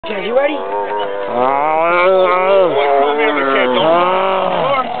Okay, you ready?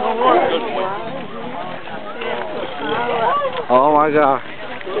 Oh my God.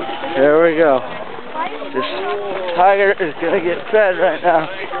 Here we go. This tiger is going to get fed right now.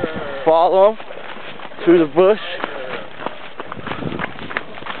 Follow him through the bush.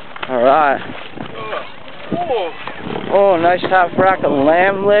 Alright. Oh, nice half rack of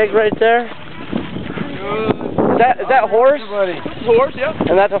lamb leg right there. Is that horse? This is horse, yeah.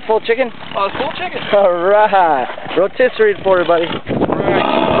 And that's a full chicken? Full chicken. Alright. Rotisserie for you, buddy. Alright.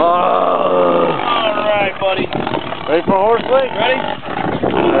 Oh. Alright, buddy. Ready for horse leg? Ready?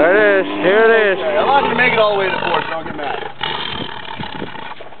 There it is. Here it is. Okay, I'm not going to make it all the way to the horse, so don't get mad.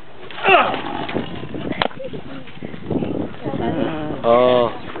 Oh.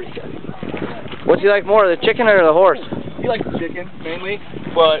 What do you like more, the chicken or the horse? You like the chicken, mainly,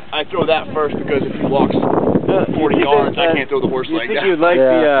 but I throw that first because if he walks 40 yards, I can't throw the horse leg down. You like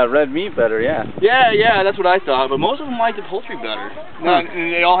the red meat better, yeah. Yeah, that's what I thought, but most of them like the poultry better.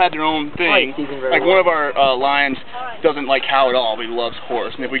 And they all have their own thing. Like one of our lions doesn't like cow at all, but he loves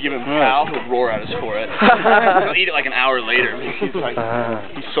horse. And if we give him cow, he'll roar at us for it. He'll eat it like an hour later. He's like,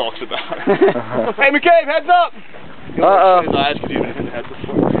 he sulks about it. Hey, McCabe, heads up! Uh-oh. His eyes could even heads up.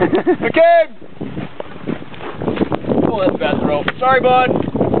 McCabe! Oh, that's a bad throw. Sorry, bud.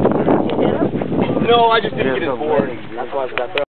 No, I just didn't get his board. That's why I got that.